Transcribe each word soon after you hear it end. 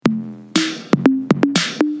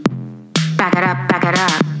Back it up, back it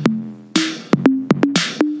up.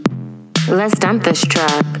 Let's dump this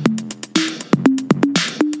truck.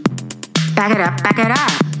 Back it up, back it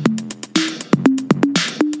up.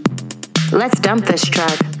 Let's dump this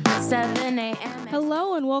truck. 7 a.m.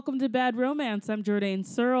 Hello and welcome to Bad Romance. I'm Jordan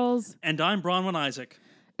Searles. And I'm Bronwyn Isaac.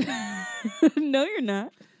 No, you're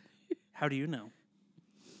not. How do you know?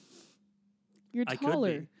 You're I could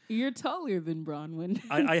taller. You're taller than Bronwyn.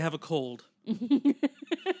 I have a cold.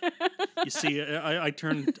 You see, I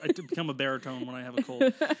become a baritone when I have a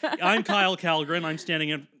cold. I'm Kyle Calgren. I'm standing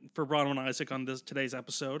in for Bronwyn Isaac on today's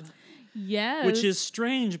episode. Yes. Which is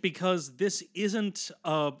strange because this isn't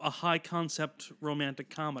a high-concept romantic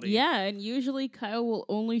comedy. Yeah, and usually Kyle will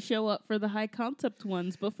only show up for the high-concept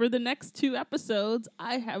ones, but for the next 2 episodes,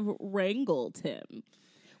 I have wrangled him.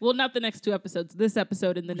 Well, not the next 2 episodes. This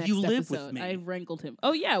episode and the next You episode. live with me. I wrangled him.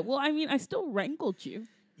 Oh, yeah. Well, I mean, I still wrangled you.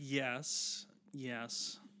 Yes.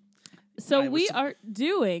 So we are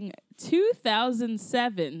doing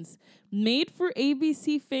 2007's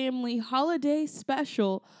made-for-ABC Family holiday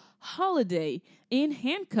special, Holiday in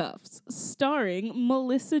Handcuffs, starring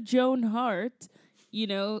Melissa Joan Hart, you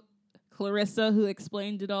know, Clarissa, who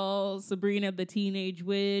explained it all, Sabrina the Teenage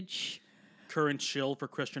Witch. Current shill for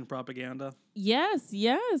Christian propaganda. Yes,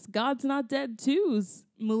 God's Not Dead 2's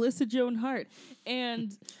Melissa Joan Hart.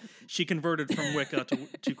 And she converted from Wicca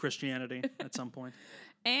to Christianity at some point.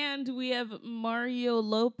 And we have Mario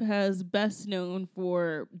Lopez, best known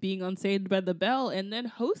for being on Saved by the Bell and then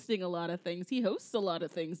hosting a lot of things. He hosts a lot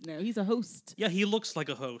of things now. He's a host. Yeah, he looks like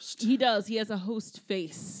a host. He does. He has a host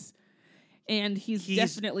face. And he's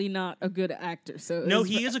definitely not a good actor. So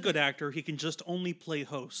he is a good actor. He can just only play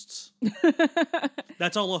hosts.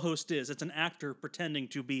 That's all a host is. It's an actor pretending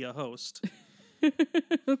to be a host.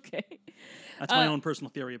 Okay. That's my own personal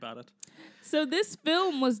theory about it. So this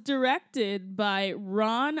film was directed by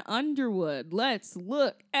Ron Underwood. Let's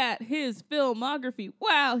look at his filmography.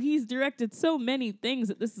 Wow, he's directed so many things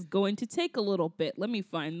that this is going to take a little bit. Let me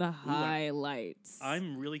find the highlights.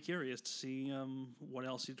 I'm really curious to see what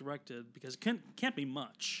else he directed, because it can't be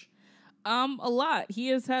much. A lot. He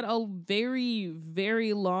has had a very,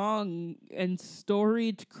 very long and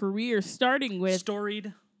storied career, starting with...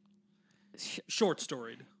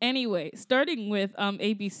 Short-storied. Anyway, starting with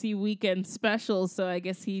ABC Weekend Specials, so I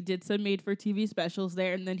guess he did some made-for-TV specials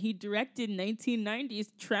there, and then he directed 1990's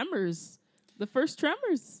Tremors, the first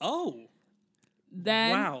Tremors. Oh,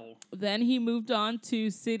 wow. Then he moved on to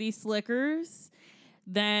City Slickers,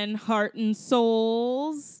 then Heart and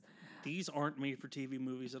Souls. These aren't made-for-TV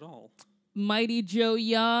movies at all. Mighty Joe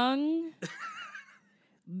Young.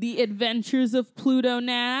 The Adventures of Pluto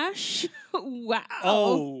Nash. Wow.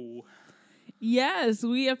 Oh. Yes,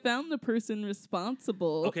 we have found the person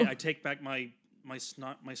responsible. Okay, I take back my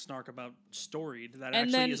snark about Storied. That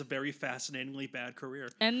is a very fascinatingly bad career.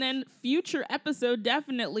 And then future episode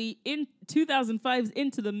definitely in 2005's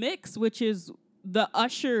Into the Mix, which is the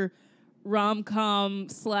Usher rom-com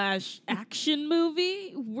 / action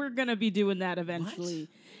movie. We're going to be doing that eventually.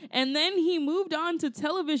 What? And then he moved on to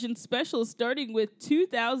television specials, starting with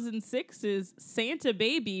 2006's Santa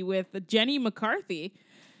Baby with Jenny McCarthy.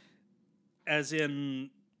 As in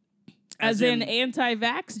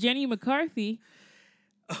anti-vax Jenny McCarthy.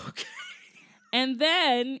 Okay. And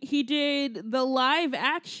then he did the live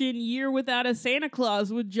action Year Without a Santa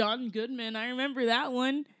Claus with John Goodman. I remember that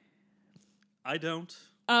one. I don't.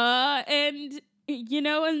 And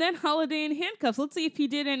then Holiday in Handcuffs. Let's see if he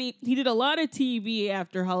did any. He did a lot of TV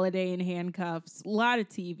after Holiday in Handcuffs. A lot of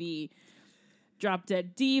TV. Drop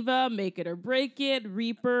Dead Diva, Make It or Break It,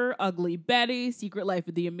 Reaper, Ugly Betty, Secret Life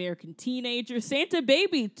of the American Teenager, Santa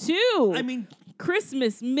Baby 2. I mean,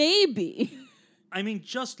 Christmas Maybe. I mean,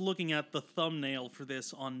 just looking at the thumbnail for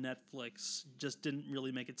this on Netflix just didn't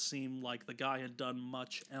really make it seem like the guy had done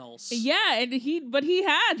much else. Yeah, and he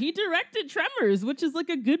directed Tremors, which is like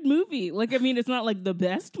a good movie. Like, I mean, it's not like the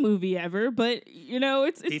best movie ever, but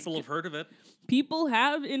it's people have heard of it. People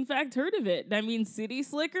have, in fact, heard of it. I mean, City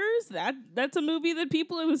Slickers, that's a movie that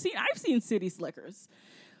people have seen. I've seen City Slickers.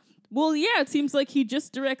 Well, yeah, it seems like he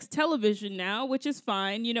just directs television now, which is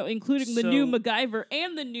fine, including the new MacGyver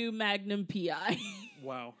and the new Magnum P.I.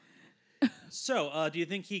 Wow. So, do you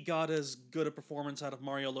think he got as good a performance out of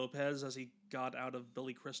Mario Lopez as he got out of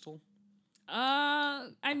Billy Crystal?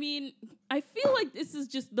 I mean, I feel like this is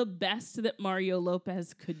just the best that Mario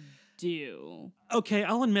Lopez could do. Okay,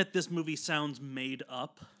 I'll admit this movie sounds made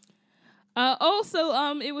up.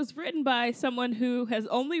 It was written by someone who has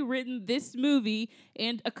only written this movie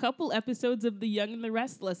and a couple episodes of The Young and the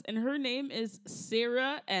Restless, and her name is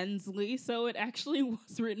Sarah Ensley, so it actually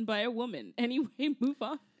was written by a woman. Anyway, move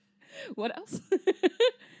on. What else?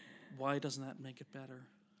 Why doesn't that make it better?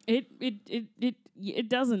 It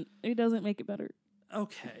doesn't make it better.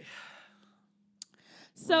 Okay.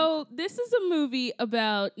 So this is a movie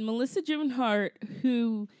about Melissa Joan Hart,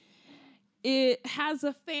 who it has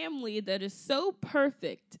a family that is so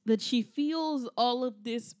perfect that she feels all of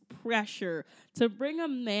this pressure to bring a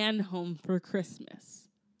man home for Christmas.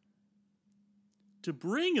 To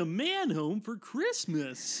bring a man home for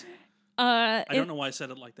Christmas. I don't know why I said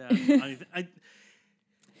it like that.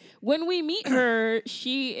 When we meet her,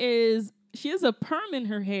 she has a perm in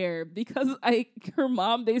her hair because her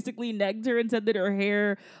mom basically negged her and said that her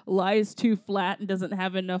hair lies too flat and doesn't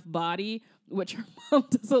have enough body, which her mom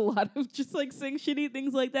does a lot of, just like saying shitty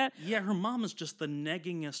things like that. Yeah, her mom is just the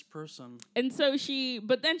neggingest person. And so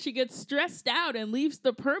but then she gets stressed out and leaves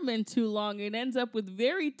the perm in too long and ends up with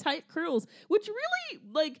very tight curls, which really,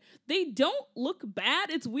 like, they don't look bad.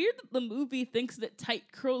 It's weird that the movie thinks that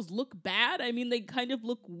tight curls look bad. I mean, they kind of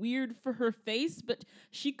look weird for her face, but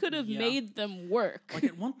she could have made them work. Like,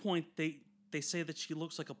 at one point, they say that she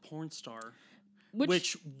looks like a porn star.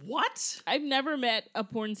 Which what? I've never met a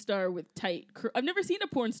porn star with tight I've never seen a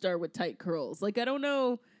porn star with tight curls. Like, I don't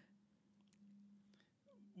know.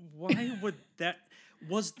 Why would that...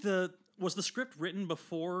 Was the script written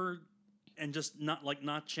before and just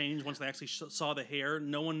not changed once they actually saw the hair?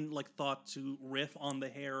 No one, like, thought to riff on the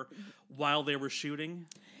hair while they were shooting?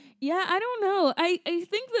 Yeah, I don't know. I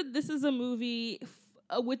think that this is a movie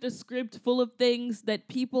with a script full of things that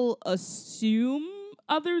people assume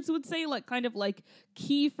others would say, like, kind of like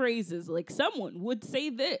key phrases, like someone would say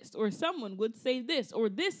this, or someone would say this, or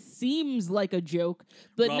this seems like a joke,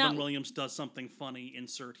 but Robin Williams does something funny,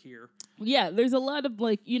 insert here. Yeah, there's a lot of,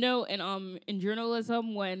 like, in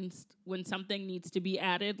journalism, when something needs to be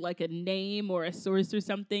added, like a name or a source or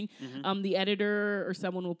something, the editor or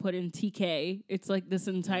someone will put in TK. It's like this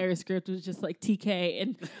entire script was just like TK,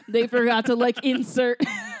 and they forgot to, like, insert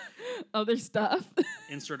other stuff.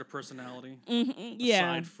 Insert a personality. Yeah.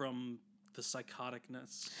 Aside from the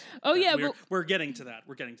psychoticness. Oh, yeah. We're getting to that.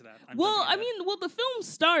 The film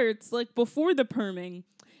starts, like, before the perming.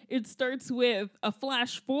 It starts with a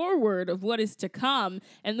flash forward of what is to come,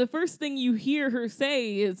 and the first thing you hear her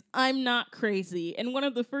say is, "I'm not crazy." And one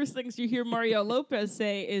of the first things you hear Mario Lopez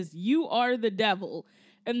say is, "You are the devil."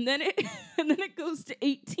 And then it goes to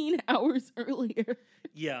 18 hours earlier.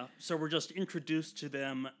 Yeah, so we're just introduced to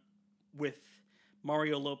them with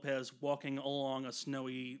Mario Lopez walking along a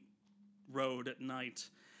snowy road at night,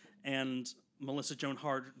 and Melissa Joan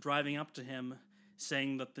Hart driving up to him,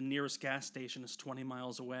 saying that the nearest gas station is 20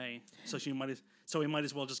 miles away, so he might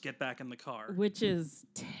as well just get back in the car. Which is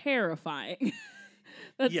terrifying.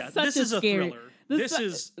 That's this is a thriller. This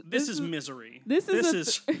is misery. This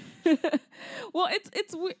is well,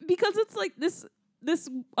 it's because it's like this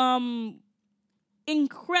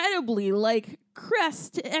incredibly, like,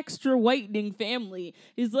 crest extra whitening family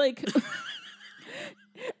is like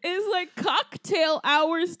is like cocktail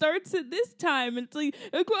hour starts at this time. It's like,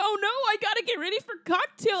 oh no, I gotta get ready for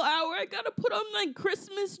cocktail hour. I gotta put on my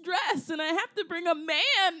Christmas dress and I have to bring a man,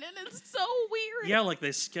 and it's so weird. Yeah, like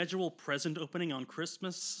they schedule present opening on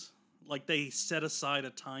Christmas. Like they set aside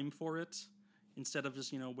a time for it instead of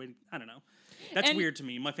just, waiting. I don't know. That's weird to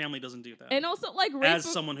me. My family doesn't do that. And also, like,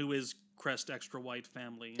 someone who is crest extra white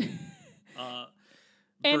family,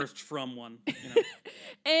 birthed from one,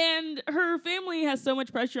 And her family has so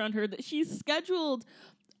much pressure on her that she's scheduled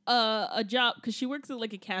a job because she works at,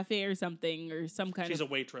 like, a cafe or something, or some kind of... She's a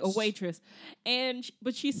waitress. A waitress.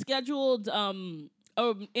 But she's scheduled an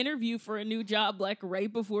interview for a new job, like,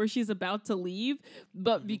 right before she's about to leave,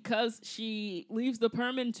 but because she leaves the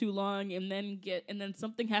perm in too long and then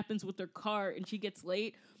something happens with her car and she gets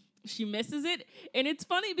late, she misses it. And it's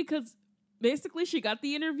funny because basically she got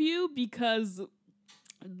the interview because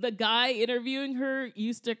the guy interviewing her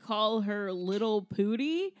used to call her Little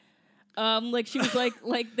Pootie. Like she was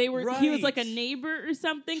like they were right. He was like a neighbor or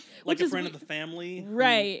something, like a friend of the family,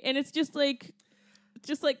 right? And it's just like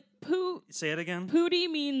poo. Say it again. Pootie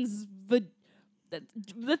means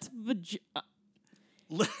that's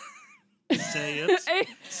Say it.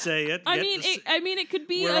 Say it. I mean, it could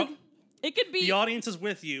be like. It could be... The audience is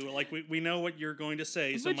with you. Like, we know what you're going to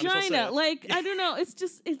say, so vagina. Might as well say it. Like, I don't know.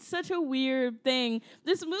 It's such a weird thing.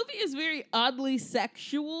 This movie is very oddly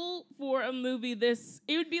sexual for a movie this...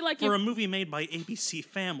 It would be like... For a movie made by ABC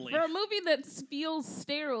Family. For a movie that feels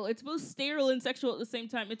sterile. It's both sterile and sexual at the same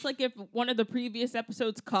time. It's like if one of the previous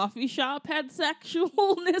episodes, Coffee Shop, had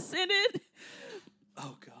sexualness in it.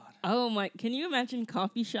 Oh, God. Oh, my... Can you imagine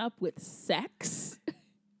Coffee Shop with sex?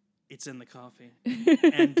 It's in the coffee.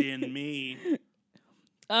 And in me.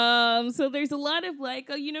 So there's a lot of like,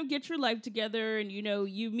 get your life together, and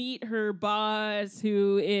you meet her boss,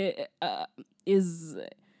 who is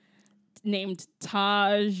named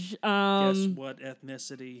Taj. Guess what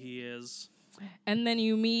ethnicity he is? And then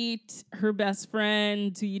you meet her best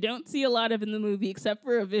friend, who you don't see a lot of in the movie, except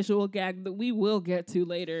for a visual gag that we will get to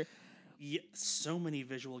later. Yeah, so many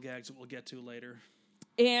visual gags that we'll get to later.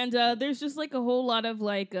 And there's just like a whole lot of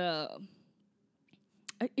like, is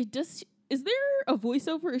there a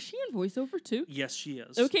voiceover? Is she in voiceover too? Yes, she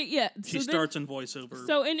is. Okay, yeah. She starts in voiceover.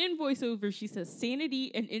 So in voiceover, she says,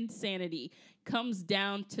 sanity and insanity comes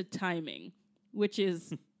down to timing, which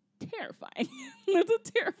is terrifying. That's a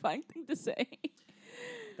terrifying thing to say.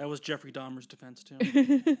 That was Jeffrey Dahmer's defense, too.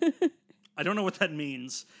 I don't know what that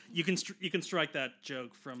means. You can strike that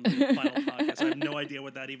joke from the final podcast. I have no idea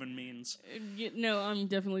what that even means. No, I'm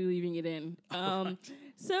definitely leaving it in.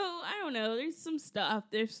 So I don't know. There's some stuff.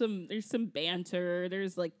 There's some banter.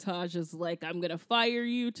 There's like Taj is like, I'm gonna fire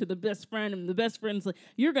you to the best friend, and the best friend's like,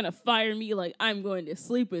 you're gonna fire me like I'm going to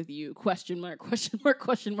sleep with you? Question mark? Question mark?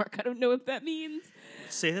 Question mark? I don't know what that means.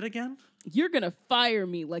 Say that again. You're gonna fire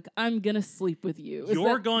me like I'm gonna sleep with you.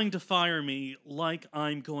 You're going to fire me like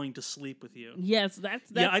I'm going to sleep with you. Yes, that's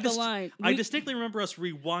the line. I distinctly remember us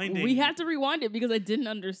rewinding. We had to rewind it because I didn't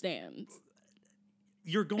understand.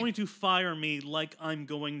 You're going to fire me like I'm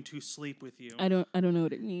going to sleep with you. I don't know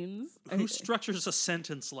what it means. Who structures a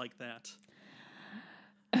sentence like that?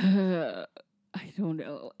 I don't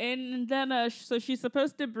know. And then so she's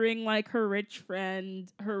supposed to bring like her rich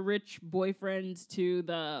boyfriend to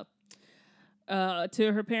the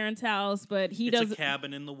to her parents' house, but he doesn't. It's a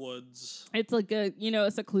cabin in the woods. It's like a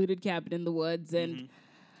secluded cabin in the woods, and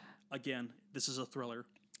again, this is a thriller.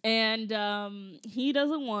 And he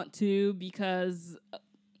doesn't want to because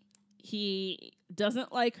he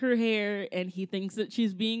doesn't like her hair, and he thinks that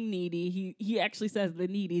she's being needy. He actually says the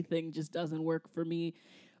needy thing just doesn't work for me.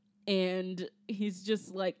 And he's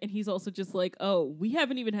just like, and he's also just like, oh, we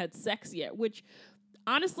haven't even had sex yet, which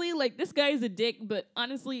honestly, like, this guy is a dick, but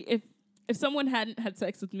honestly, if someone hadn't had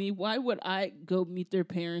sex with me, why would I go meet their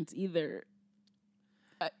parents either?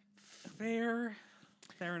 Fair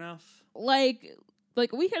enough. Like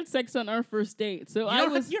we had sex on our first date, so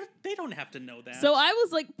they don't have to know that. So I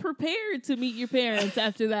was like prepared to meet your parents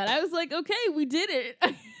after that. I was like, okay, we did it.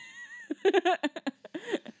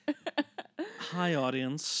 Hi,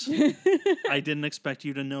 audience. I didn't expect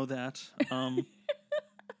you to know that.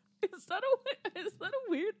 Is that a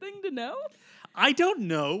weird thing to know? I don't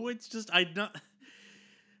know. It's just so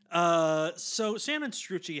Sam and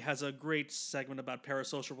Strucci has a great segment about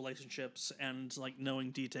parasocial relationships and like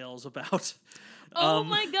knowing details about. Oh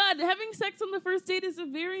my God! Having sex on the first date is a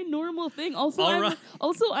very normal thing. Also, right.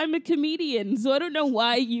 I'm a comedian, so I don't know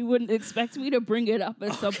why you wouldn't expect me to bring it up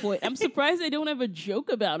at some point. I'm surprised I don't have a joke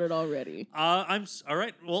about it already. All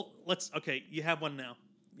right. Well, Okay, you have one now.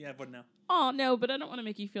 Oh no, but I don't want to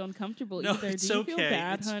make you feel uncomfortable either. It's Do you okay. feel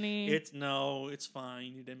bad, honey? It's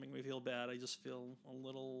fine. You didn't make me feel bad. I just feel a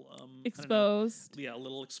little exposed. Yeah, a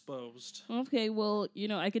little exposed. Okay, well,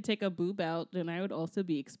 I could take a boob out, and I would also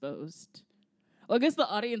be exposed. Well, I guess the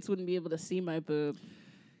audience wouldn't be able to see my boob.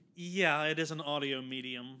 Yeah, it is an audio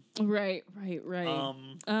medium. Right.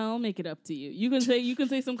 I'll make it up to you. You can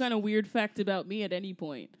say some kind of weird fact about me at any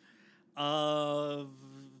point.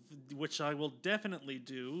 Which I will definitely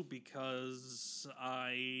do because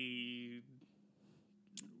I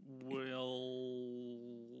will.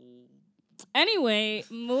 Anyway,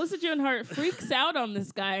 Melissa Joan Hart freaks out on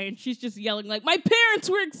this guy, and she's just yelling like, "My parents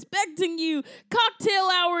were expecting you! Cocktail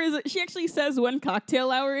hour is..." She actually says when cocktail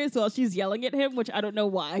hour is while she's yelling at him, which I don't know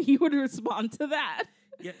why he would respond to that.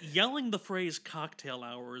 Yeah, yelling the phrase cocktail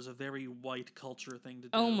hour is a very white culture thing to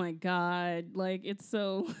do. Oh my God. Like, it's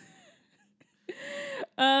so...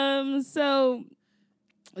 So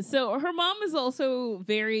her mom is also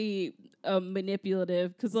very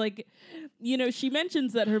manipulative because, like, she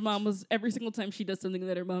mentions that her mom was, every single time she does something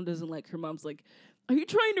that her mom doesn't like, her mom's like, "Are you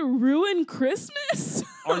trying to ruin Christmas?"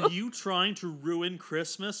 Are you trying to ruin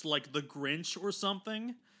Christmas like the Grinch or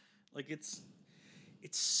something? Like, it's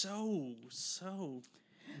so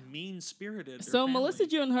mean-spirited. So Melissa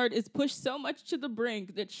Joan Hart is pushed so much to the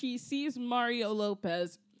brink that she sees Mario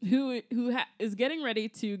Lopez, who is getting ready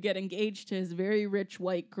to get engaged to his very rich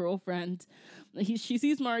white girlfriend. She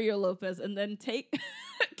sees Mario Lopez and then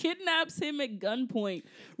kidnaps him at gunpoint.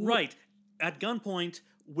 Right, at gunpoint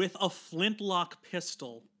with a flintlock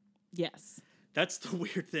pistol. Yes. That's the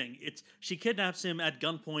weird thing. She kidnaps him at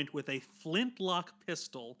gunpoint with a flintlock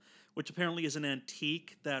pistol, which apparently is an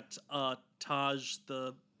antique that Taj,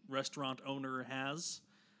 the restaurant owner, has.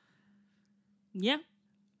 Yeah.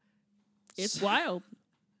 It's wild.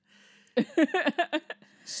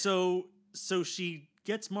 So she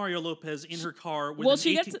gets Mario Lopez in her car with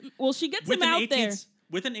she gets him out there.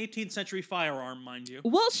 With an 18th century firearm, mind you.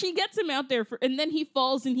 Well, she gets him out there, and then he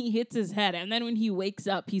falls and he hits his head. And then when he wakes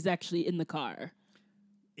up, he's actually in the car.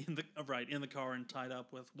 In the car and tied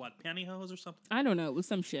up with, what, pantyhose or something? I don't know. It was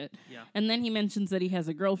some shit. Yeah. And then he mentions that he has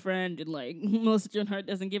a girlfriend, and, like, Melissa Joan Hart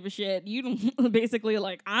doesn't give a shit. You don't, basically,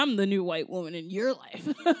 like, I'm the new white woman in your life.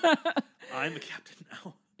 I'm the captain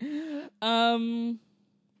now.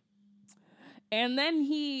 And then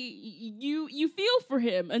you feel for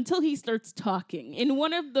him until he starts talking. And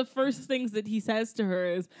one of the first things that he says to her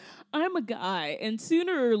is, I'm a guy, and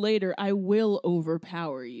sooner or later I will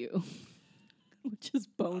overpower you. Which is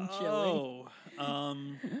bone chilling.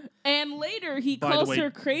 And later he calls her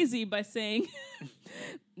crazy by saying,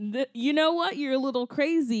 you know what? You're a little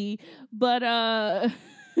crazy, but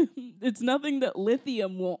it's nothing that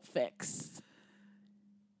lithium won't fix.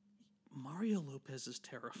 Mario Lopez is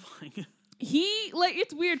terrifying.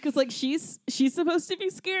 It's weird because, like, she's supposed to be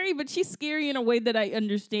scary, but she's scary in a way that I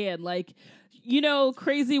understand. Like,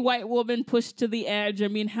 crazy white woman pushed to the edge. I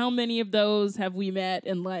mean, how many of those have we met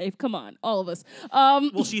in life? Come on, all of us.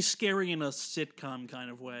 Well, she's scary in a sitcom kind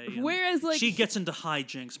of way. Whereas, like, she gets into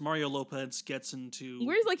hijinks. Mario Lopez gets into.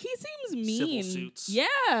 Whereas, like, he seems mean. Civil suits.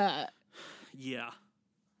 Yeah. Yeah.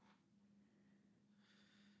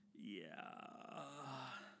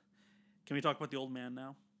 Can we talk about the old man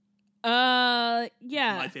now?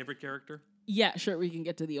 Yeah. My favorite character? Yeah, sure, we can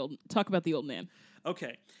get to talk about the old man.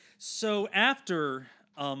 Okay. So after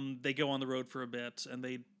they go on the road for a bit and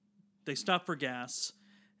they stop for gas,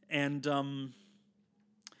 and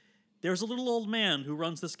there's a little old man who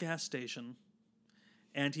runs this gas station,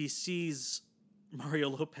 and he sees Mario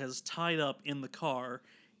Lopez tied up in the car,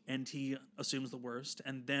 and he assumes the worst,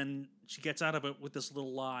 and then she gets out of it with this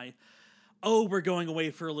little lie. Oh, we're going away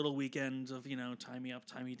for a little weekend of, tie me up,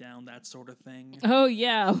 tie me down, that sort of thing. Oh,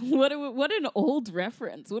 yeah. What an old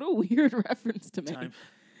reference. What a weird reference to make.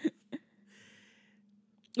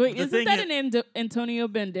 Wait, isn't that an Antonio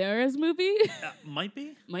Banderas movie? Might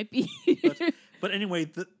be. Might be. but anyway,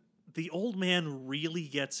 the old man really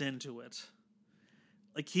gets into it.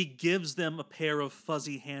 Like, he gives them a pair of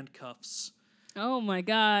fuzzy handcuffs. Oh my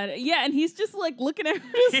God. Yeah, and he's just like looking at her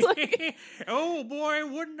just like oh boy,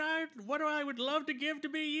 what I would love to give to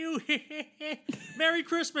be you. Merry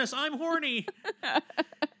Christmas, I'm horny.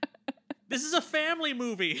 This is a family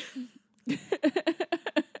movie.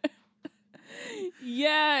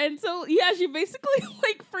 Yeah, and so she basically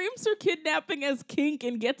like frames her kidnapping as kink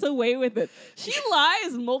and gets away with it. She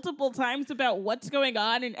lies multiple times about what's going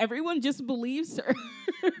on and everyone just believes her.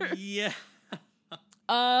 Yeah.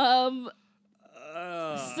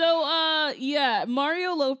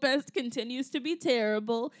 Mario Lopez continues to be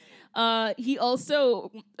terrible. He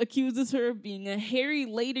also accuses her of being a hairy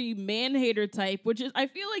lady man-hater type, which is, I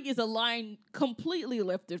feel like, is a line completely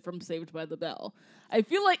lifted from Saved by the Bell. I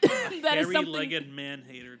feel like that is something. Hairy-legged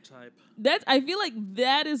man-hater type. I feel like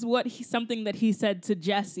that is something that he said to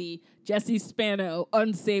Jesse Spano,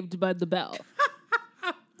 Unsaved by the Bell.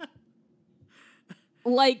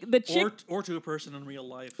 Like the chick, or to a person in real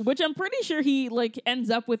life, which I'm pretty sure he like ends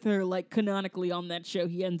up with her like canonically on that show.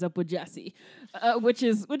 He ends up with Jesse, which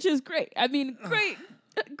is great. I mean,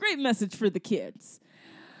 great message for the kids.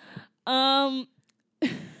 Well,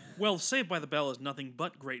 Saved by the Bell is nothing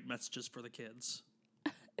but great messages for the kids.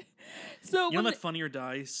 So that Funny or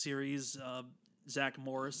Die series, Zach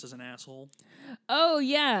Morris is an asshole. Oh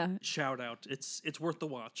yeah! Shout out! It's worth the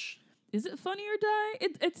watch. Is it Funny or Die?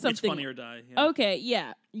 It's something. It's Funny or Die. Yeah. Okay,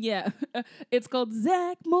 yeah. It's called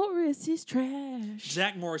Zach Morris is Trash.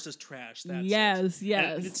 Zach Morris is Trash. That's yes.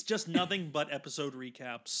 And it's just nothing but episode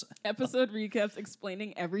recaps. Episode recaps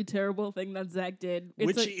explaining every terrible thing that Zach did.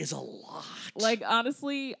 Which is a lot. Like,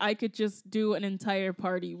 honestly, I could just do an entire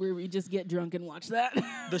party where we just get drunk and watch that.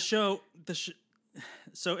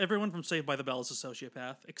 So everyone from Saved by the Bell is a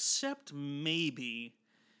sociopath, except maybe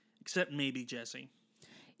Jesse.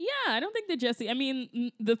 Yeah, I don't think that Jesse... I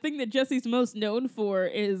mean, the thing that Jesse's most known for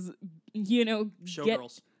is,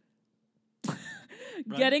 Showgirls.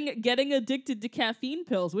 Getting addicted to caffeine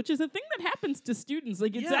pills, which is a thing that happens to students.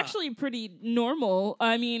 Like, it's actually pretty normal.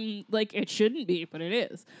 I mean, like, it shouldn't be, but it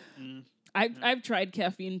is. I've tried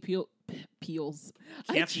caffeine peels.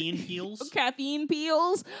 Caffeine peels? Caffeine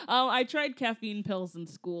peels. I tried caffeine pills in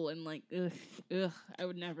school, and like, I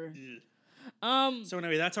would never... Ugh. So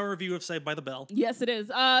anyway, that's our review of Saved by the Bell. Yes, it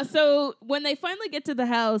is. So when they finally get to the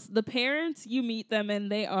house, the parents, you meet them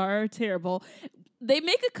and they are terrible. They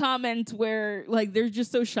make a comment where like they're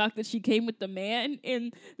just so shocked that she came with the man,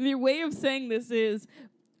 and their way of saying this is,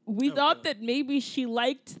 we thought that maybe she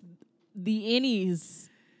liked the innies.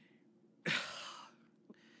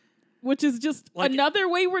 Which is just Like- another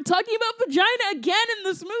way we're talking about vagina again in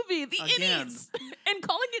this movie. The Again. innies. And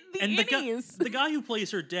calling it the And innies. the guy who plays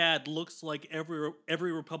her dad looks like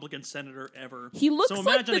every Republican senator ever. He looks so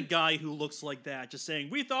like imagine the- a guy who looks like that, just saying,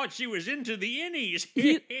 "We thought she was into the innies."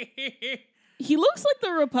 He looks like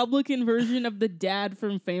the Republican version of the dad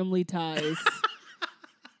from Family Ties.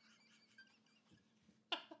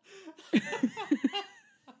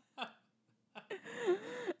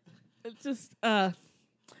 It's just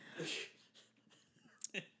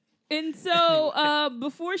and so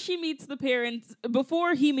before he meets the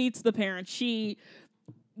parents, she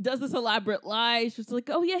does this elaborate lie. She's like,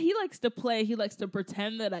 "Oh yeah, he likes to play. He likes to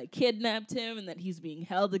pretend that I kidnapped him and that he's being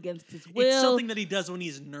held against his will." It's something that he does when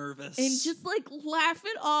he's nervous. And just like laugh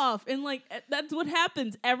it off. And like that's what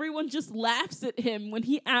happens. Everyone just laughs at him when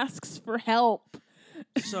he asks for help.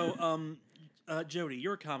 So, Jody,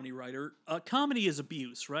 you're a comedy writer. Comedy is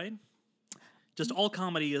abuse, right? Just all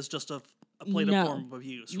comedy is just a played up form of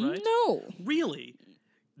abuse, right? No. Really?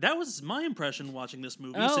 That was my impression watching this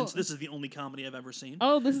movie, Oh. since this is the only comedy I've ever seen.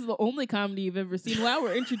 Oh, this is the only comedy you've ever seen. Wow,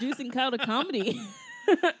 we're introducing Kyle to comedy.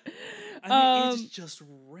 I mean, it's just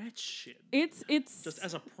wretched. It's Just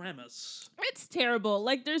as a premise. It's terrible.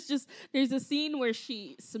 Like there's a scene where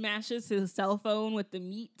she smashes his cell phone with the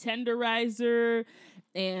meat tenderizer,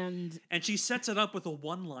 and And she sets it up with a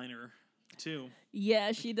one-liner, too.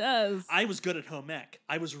 yeah, she does. I was good at home ec.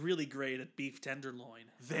 I was really great at beef tenderloin.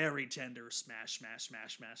 Very tender. Smash, smash,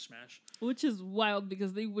 smash, smash, smash. Which is wild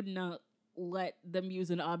because they would not let them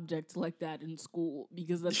use an object like that in school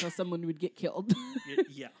because that's how someone would get killed.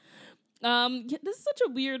 Yeah. Yeah, this is such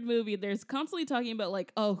a weird movie. There's constantly talking about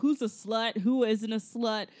like, oh, who's a slut? Who isn't a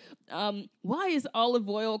slut? Why is olive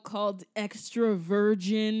oil called extra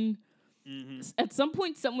virgin? Mm-hmm. At some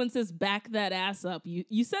point, someone says, "Back that ass up."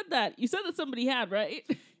 You said that. You said that somebody had, right?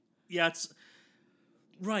 Yeah, it's...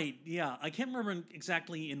 Right, yeah. I can't remember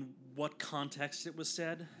exactly in what context it was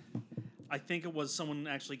said. I think it was someone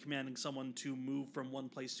actually commanding someone to move from one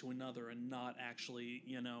place to another and not actually,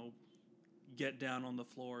 get down on the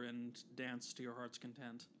floor and dance to your heart's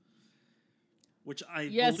content. Which I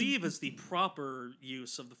Yes. believe is the proper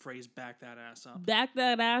use of the phrase "back that ass up." Back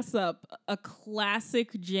that ass up. A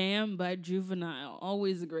classic jam by Juvenile.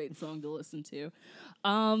 Always a great song to listen to.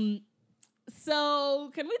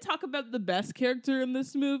 So can we talk about the best character in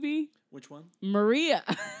this movie? Which one? Maria.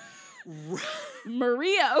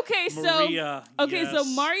 Maria. Okay, Maria, so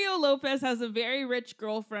yes. Mario Lopez has a very rich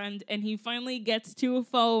girlfriend, and he finally gets to a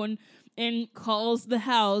phone and calls the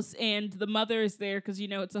house, and the mother is there because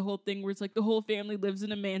it's a whole thing where it's like the whole family lives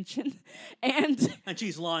in a mansion, and And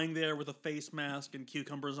she's lying there with a face mask and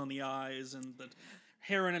cucumbers on the eyes and the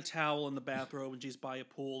hair in a towel in the bathrobe, and she's by a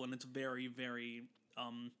pool, and it's very, very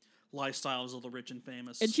lifestyles of the rich and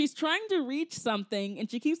famous. and she's trying to reach something, and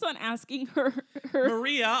she keeps on asking her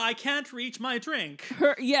Maria, I can't reach my drink.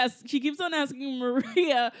 she keeps on asking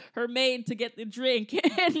Maria, her maid, to get the drink,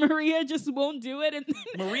 and Maria just won't do it, and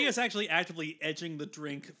Maria's actually actively edging the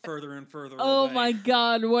drink further and further oh away. my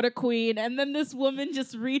God, what a queen. And then this woman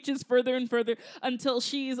just reaches further and further until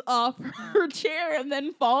she's off her chair and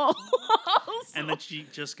then falls. And then she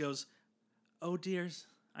just goes, "Oh dears,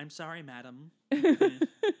 I'm sorry, madam."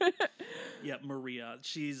 Yeah, Maria.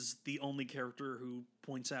 She's the only character who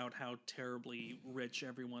points out how terribly rich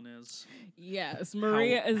everyone is. Yes,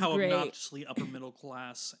 Maria is how great. obnoxiously upper middle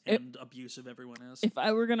class and abusive everyone is. If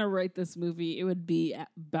I were going to write this movie, it would be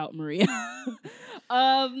about Maria.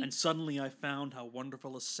 And suddenly I found how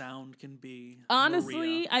wonderful a sound can be. Honestly,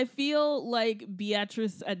 Maria. I feel like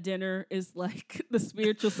Beatrice at Dinner is like the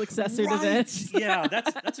spiritual successor to Right. this. Yeah,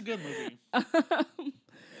 that's a good movie.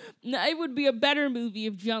 No, it would be a better movie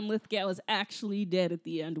if John Lithgow is actually dead at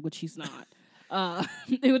the end, which he's not.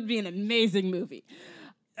 It would be an amazing movie.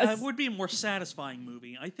 It would be a more satisfying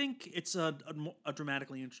movie. I think it's a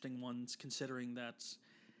dramatically interesting one, considering that.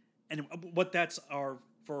 And what that's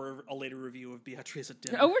for a later review of Beatrice at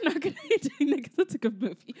Dinner. Oh, we're not going to be doing that because that's a good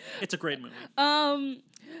movie. It's a great movie.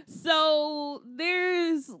 So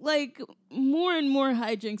there's like more and more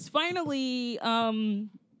hijinks. Finally,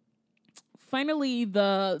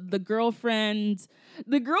 the girlfriend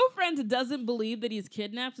doesn't believe that he's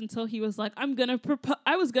kidnapped until he was like,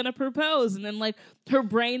 I was gonna propose, and then like her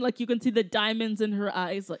brain, like you can see the diamonds in her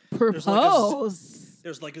eyes, like propose.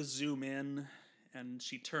 There's like a zoom in, and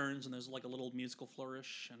she turns, and there's like a little musical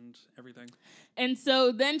flourish and everything. And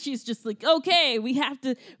so then she's just like, okay, we have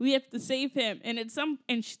to save him. And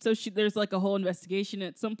there's like a whole investigation.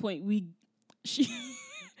 At some point, she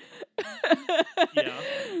Yeah.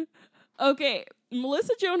 Okay,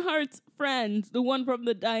 Melissa Joan Hart's friend, the one from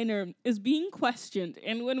the diner, is being questioned.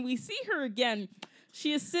 And when we see her again,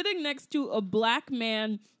 she is sitting next to a black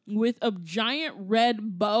man with a giant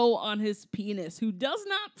red bow on his penis who does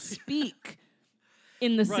not speak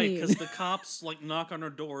in the Right, scene. because the cops like knock on her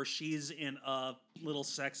door. She's in a little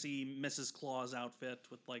sexy Mrs. Claus outfit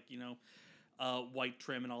with like, white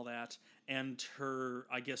trim and all that. And her,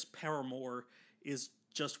 I guess, paramour is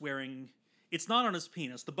just wearing... It's not on his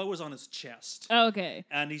penis. The bow is on his chest. Okay.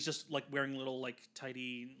 And he's just like wearing little like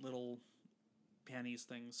tidy little panties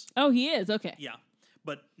things. Oh, he is? Okay. Yeah.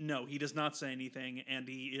 But no, he does not say anything, and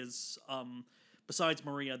he is, besides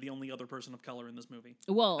Maria, the only other person of color in this movie.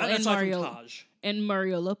 Well, and aside Mario, from Taj. and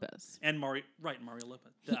Mario Lopez. And Mario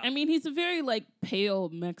Lopez. Duh. I mean, he's a very, like, pale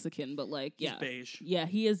Mexican, but, like, yeah. He's beige. Yeah,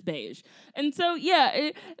 he is beige. And so, yeah,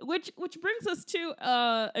 which brings us to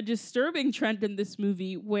a disturbing trend in this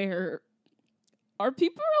movie where are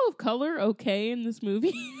people of color okay in this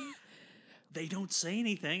movie? They don't say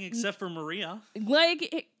anything except for Maria.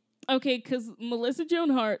 Like, okay, because Melissa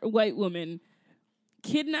Joan Hart, a white woman,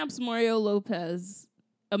 kidnaps Mario Lopez,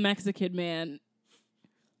 a Mexican man.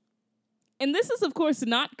 And this is, of course,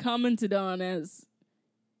 not commented on as,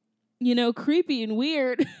 creepy and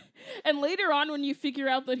weird. And later on, when you figure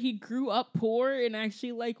out that he grew up poor and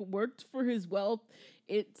actually, like, worked for his wealth,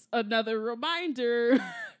 it's another reminder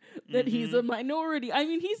that he's a minority. I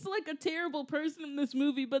mean, he's like a terrible person in this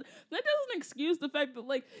movie, but that doesn't excuse the fact that,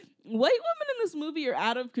 like, white women in this movie are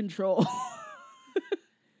out of control.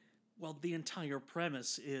 Well, the entire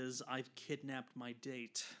premise is I've kidnapped my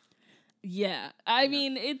date. Yeah. I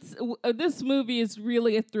mean, it's this movie is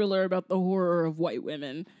really a thriller about the horror of white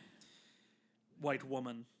women. White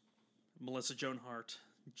woman. Melissa Joan Hart.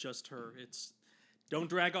 Just her. Don't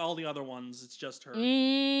drag all the other ones. It's just her.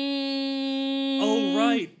 Oh,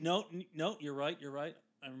 right. No, you're right.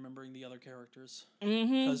 I'm remembering the other characters.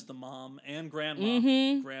 Because the mom and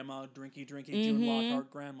grandma. Grandma, drinky, June Lockhart,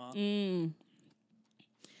 grandma.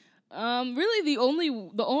 Really the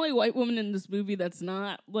only white woman in this movie that's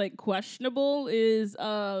not, like, questionable is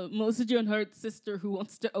Melissa Joan Hart's sister who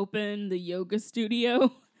wants to open the yoga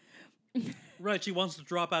studio. Right, she wants to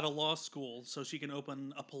drop out of law school so she can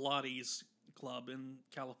open a Pilates club in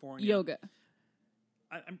California. Yoga.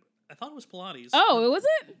 I thought it was Pilates. Oh, was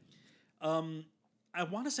it? I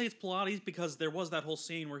want to say it's Pilates because there was that whole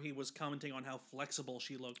scene where he was commenting on how flexible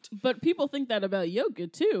she looked. But people think that about yoga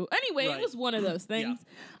too. Anyway, Right. It was one of those things.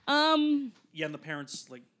 Yeah, and the parents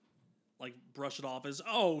like brush it off as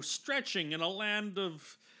stretching in a land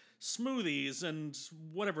of smoothies and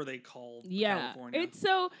whatever they call California. It's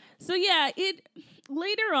so it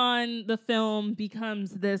later on the film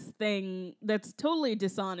becomes this thing that's totally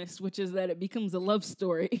dishonest, which is that it becomes a love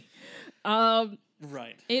story.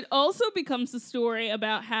 Right. It also becomes a story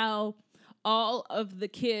about how all of the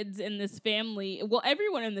kids in this family, well,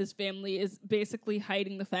 everyone in this family is basically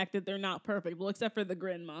hiding the fact that they're not perfect, well, except for the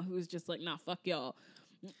grandma, who's just like, nah, fuck y'all.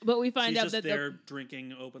 But we find She's out just that they're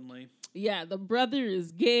drinking openly. Yeah, the brother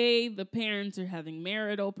is gay, the parents are having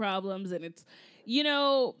marital problems, and it's,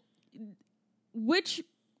 which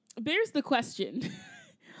bears the question.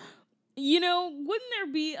 Wouldn't there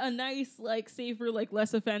be a nice, like, safer, like,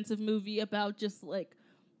 less offensive movie about just, like,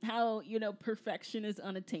 how, perfection is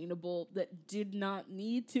unattainable that did not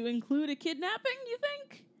need to include a kidnapping, you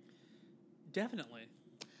think? Definitely.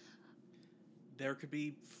 There could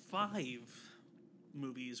be 5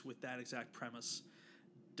 movies with that exact premise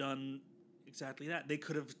done exactly that. They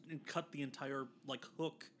could have cut the entire, like,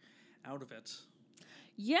 hook out of it.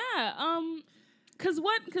 Yeah,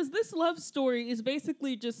 because this love story is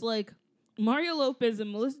basically just, like, Mario Lopez and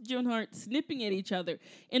Melissa Joan Hart snipping at each other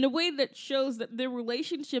in a way that shows that their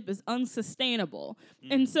relationship is unsustainable.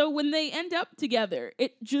 And so when they end up together,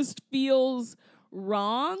 it just feels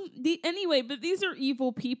wrong. But these are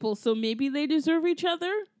evil people, so maybe they deserve each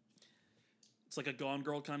other. It's like a Gone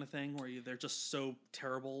Girl kind of thing where they're just so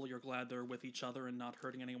terrible, you're glad they're with each other and not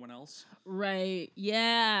hurting anyone else. Right.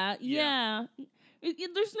 Yeah. There's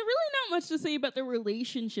really not much to say about the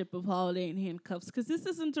relationship of Holiday and Handcuffs, because this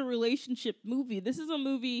isn't a relationship movie. This is a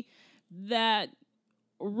movie that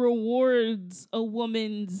rewards a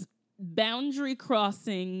woman's boundary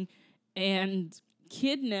crossing and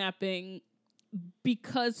kidnapping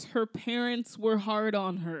because her parents were hard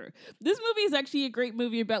on her. This movie is actually a great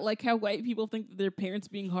movie about, like, how white people think that their parents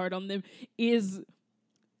being hard on them is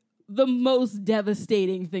the most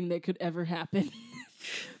devastating thing that could ever happen.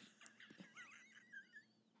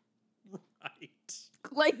 Right.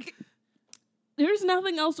 Like, There's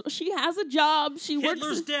nothing else. She has a job.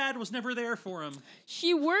 Hitler's dad was never there for him.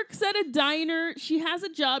 She works at a diner. She has a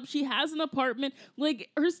job. She has an apartment. Like,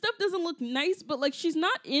 her stuff doesn't look nice, but like she's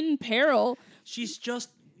not in peril. She's just,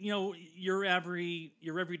 your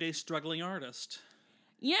everyday struggling artist.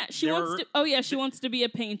 Yeah, she wants to be a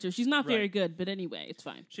painter. She's not very good, but anyway, it's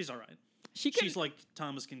fine. She's all right. She's like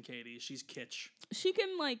Thomas Kincaid. She's kitsch. She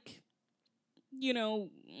can like,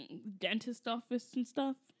 dentist office and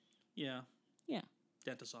stuff. Yeah. Yeah.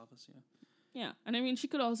 Dentist office, yeah. Yeah. And I mean, she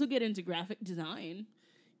could also get into graphic design.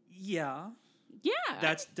 Yeah. Yeah.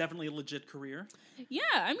 That's definitely a legit career. Yeah.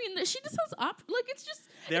 I mean, she just has it's just...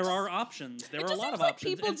 There are options. There are a lot of like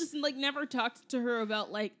options. People just like never talked to her about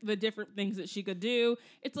like the different things that she could do.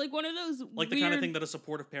 It's like one of those like the kind of thing that a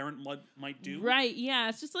supportive parent might do. Right, yeah.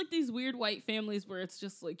 It's just like these weird white families where it's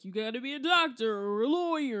just like you gotta be a doctor or a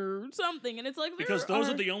lawyer or something. And it's like because those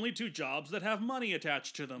are the only two jobs that have money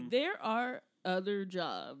attached to them. There are other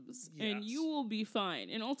jobs, and you will be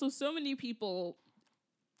fine. And also, so many people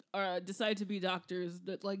decide to be doctors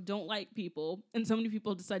that like don't like people, and so many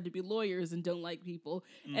people decide to be lawyers and don't like people,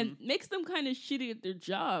 and makes them kind of shitty at their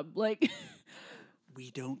job. Like,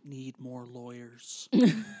 we don't need more lawyers.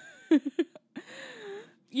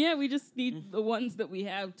 Yeah, we just need the ones that we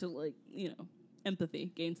have to like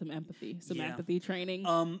empathy, gain some empathy, empathy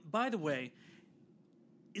training. By the way.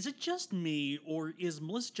 Is it just me, or is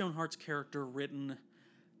Melissa Joan Hart's character written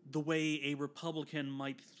the way a Republican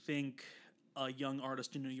might think a young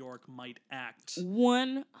artist in New York might act?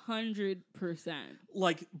 100%.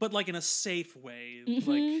 But in a safe way.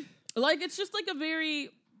 Like it's just like a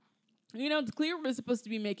very, it's clear we're supposed to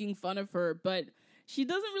be making fun of her, but she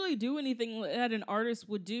doesn't really do anything that an artist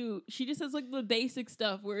would do. She just has like the basic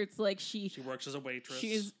stuff where it's like she works as a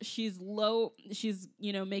waitress. She's low. She's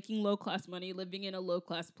making low class money, living in a low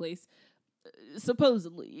class place,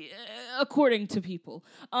 supposedly, according to people.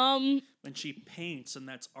 And she paints, and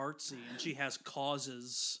that's artsy, and she has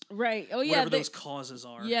causes. Right. Oh yeah. Whatever those causes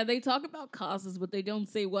are. Yeah, they talk about causes, but they don't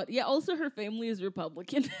say what. Yeah. Also, her family is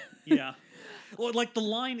Republican. Yeah. Well, like the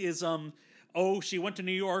line is, she went to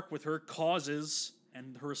New York with her causes.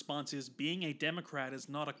 And her response is, being a Democrat is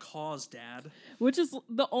not a cause, Dad. Which is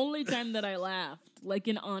the only time that I laughed, like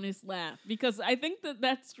an honest laugh. Because I think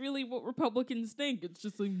that's really what Republicans think. It's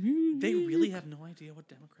just like... They really have no idea what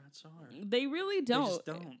Democrats are. They really don't. They just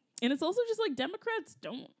don't. And it's also just like Democrats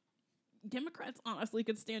honestly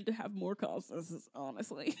could stand to have more causes,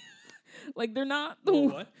 honestly. Like, they're not...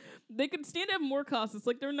 What? They could stand to have more causes.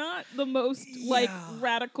 Like, they're not the most,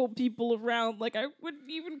 radical people around. Like, I wouldn't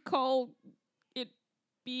even call...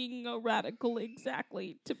 being a radical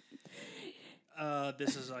exactly to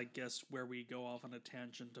this is, I guess, where we go off on a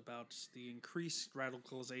tangent about the increased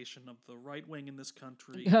radicalization of the right wing in this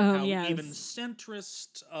country. How even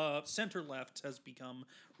centrist, center left has become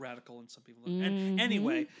radical in some people. And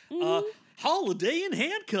anyway, Holiday in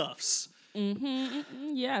Handcuffs.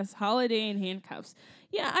 Yes, Holiday in Handcuffs.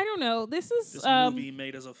 Yeah, I don't know. This movie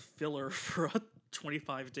made as a filler for a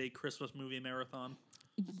 25-day Christmas movie marathon.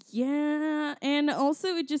 Yeah, and also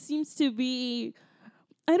it just seems to be,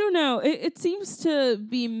 I don't know, it seems to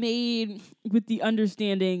be made with the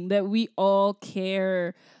understanding that we all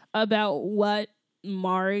care about what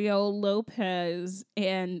Mario Lopez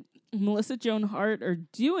and Melissa Joan Hart are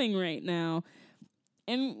doing right now,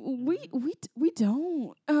 and we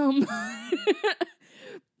don't.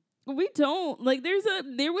 We don't. Like,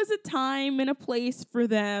 there was a time and a place for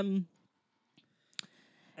them.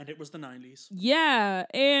 And it was the 90s. Yeah,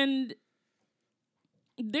 and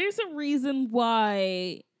there's a reason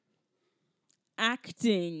why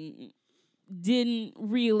acting didn't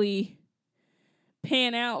really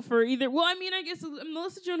pan out for either. Well, I mean, I guess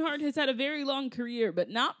Melissa Joan Hart has had a very long career, but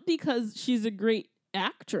not because she's a great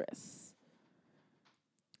actress.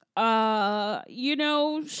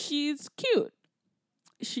 She's cute.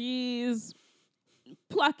 She's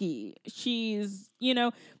plucky. She's,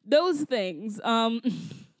 those things.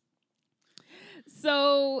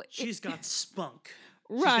 So she's got spunk.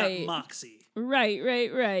 Right. She's got moxie.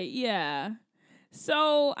 Right. Yeah.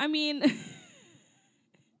 So, I mean, I don't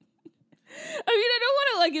want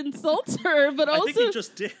to like insult her, but also I think you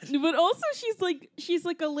just did. But also she's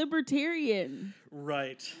like a libertarian.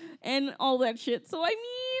 Right. And all that shit. So I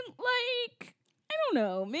mean, like, I don't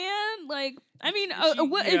know, man. Like, I mean,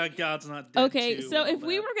 God's not dead. Okay, too, so if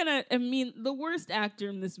we were gonna, I mean, the worst actor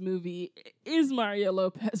in this movie is Mario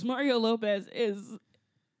Lopez. Mario Lopez is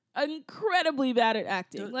incredibly bad at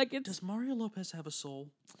acting. Does Mario Lopez have a soul?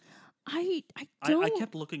 I don't. I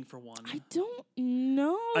kept looking for one. I don't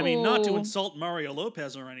know. I mean, not to insult Mario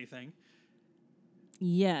Lopez or anything.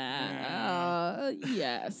 Yeah.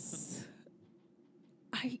 Yes.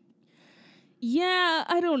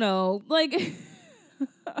 I don't know. Like,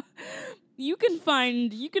 you can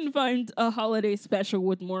find a holiday special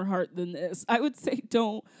with more heart than this. I would say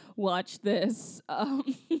don't watch this.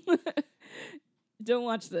 Don't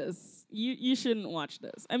watch this. You shouldn't watch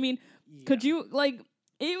this. I mean, could you, like,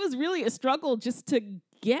 it was really a struggle just to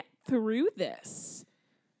get through this.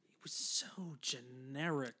 It was so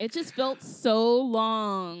generic. It just felt so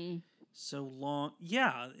long. So long.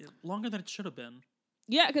 Yeah, longer than it should have been.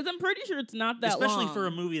 Yeah, because I'm pretty sure it's not that Especially long. for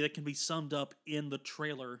a movie that can be summed up in the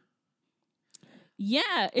trailer.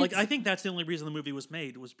 Yeah. Like, I think that's the only reason the movie was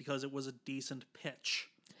made, was because it was a decent pitch.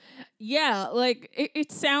 Yeah, like,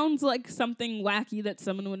 it sounds like something wacky that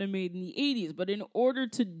someone would have made in the 80s, but in order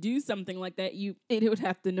to do something like that, it would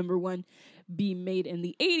have to, number one, be made in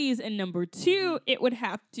the 80s, and number two, it would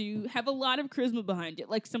have to have a lot of charisma behind it,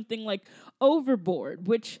 like something like Overboard,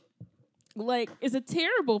 which, like, is a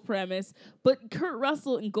terrible premise, but Kurt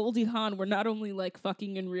Russell and Goldie Hawn were not only, like,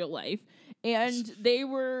 fucking in real life, and they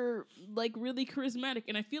were, like, really charismatic.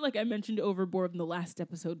 And I feel like I mentioned Overboard in the last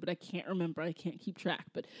episode, but I can't remember. I can't keep track.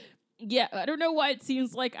 But yeah, I don't know why it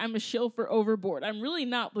seems like I'm a shill for Overboard. I'm really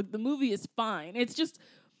not. Like, the movie is fine. It's just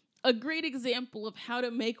a great example of how to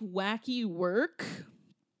make wacky work.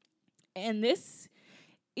 And this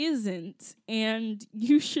isn't, and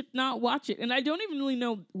you should not watch it. And I don't even really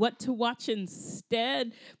know what to watch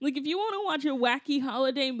instead. Like, if you want to watch a wacky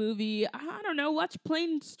holiday movie, I don't know, watch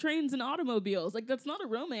Planes, Trains, and Automobiles. Like, that's not a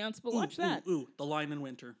romance, but watch that. The Lion in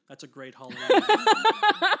Winter. That's a great holiday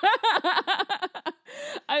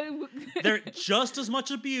movie. They're just as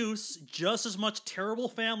much abuse, just as much terrible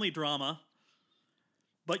family drama,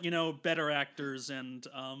 but, better actors and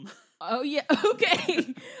Oh yeah,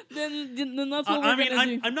 okay. then that's what we're gonna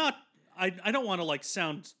do. I'm not. I don't want to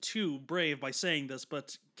sound too brave by saying this,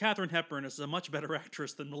 but Katharine Hepburn is a much better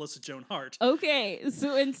actress than Melissa Joan Hart. Okay,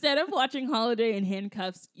 so instead of watching Holiday in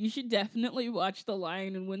Handcuffs, you should definitely watch The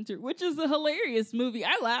Lion in Winter, which is a hilarious movie.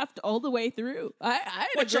 I laughed all the way through. I had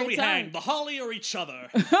what a shall great we time. hang, the holly or each other?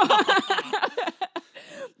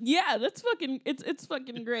 Yeah, that's fucking. It's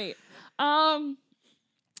fucking great.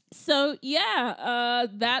 So yeah,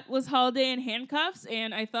 that was Holiday in Handcuffs,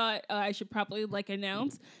 and I thought I should probably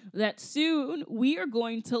announce that soon we are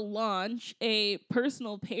going to launch a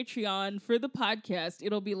personal Patreon for the podcast.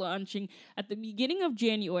 It'll be launching at the beginning of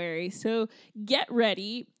January, so get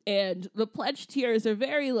ready. And the pledge tiers are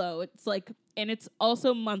very low. It's and it's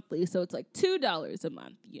also monthly, so it's $2 a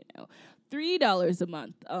month. $3 a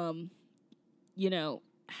month.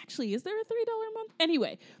 Actually, is there a $3 a month?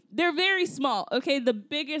 Anyway, they're very small. Okay, the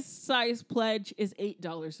biggest size pledge is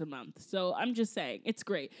 $8 a month. So I'm just saying, it's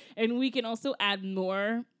great. And we can also add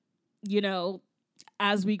more,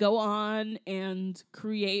 as we go on and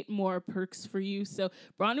create more perks for you. So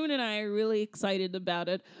Bronwyn and I are really excited about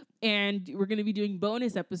it. And we're going to be doing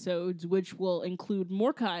bonus episodes, which will include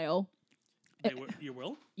more Kyle. You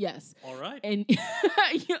will? Yes. All right. And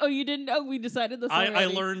you didn't know we decided this already. I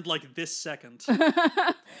learned this second.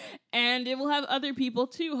 And it will have other people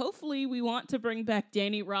too. Hopefully we want to bring back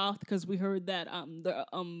Danny Roth, because we heard that the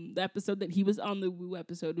episode that he was on, the Woo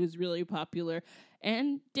episode, was really popular.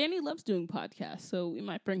 And Danny loves doing podcasts, so we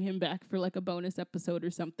might bring him back for a bonus episode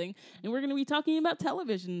or something. And we're going to be talking about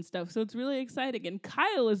television and stuff, so it's really exciting. And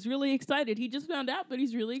Kyle is really excited. He just found out, but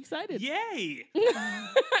he's really excited. Yay!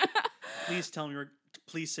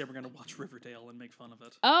 Please say we're going to watch Riverdale and make fun of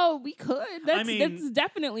it. Oh, we could. That's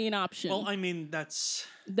definitely an option. Well, that's...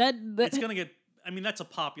 That it's going to get... that's a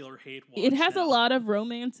popular hate watch. It has now. a lot of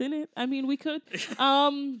romance in it. We could.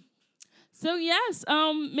 So yes,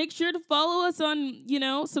 make sure to follow us on,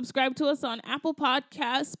 subscribe to us on Apple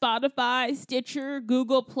Podcasts, Spotify, Stitcher,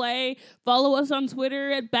 Google Play. Follow us on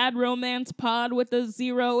Twitter at Bad Romance Pod with a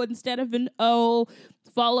 0 instead of an O.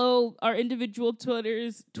 Follow our individual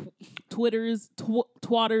Twitters,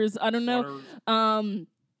 twatters. I don't know.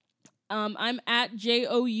 I'm at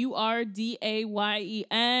JOURDAYEN.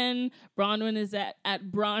 Bronwyn is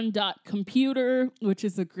at Bron.computer, which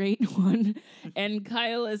is a great one. And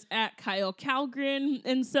Kyle is at Kyle Calgren.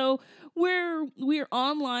 And so we're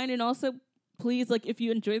online, and also please, if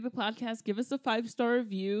you enjoy the podcast, give us a 5-star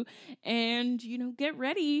review, and get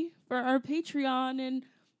ready for our Patreon and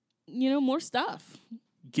more stuff.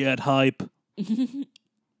 Get hype.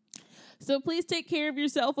 So please take care of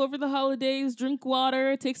yourself over the holidays. Drink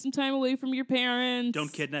water. Take some time away from your parents.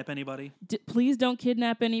 Don't kidnap anybody. Please don't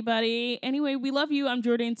kidnap anybody. Anyway, we love you. I'm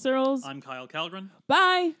Jordan Searles. I'm Kyle Calgren.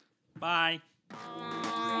 Bye. Bye.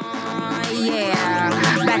 Yeah.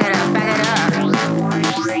 Back it up.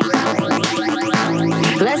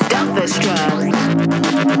 Let's dump this truck.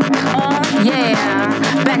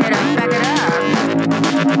 Yeah. Back it up.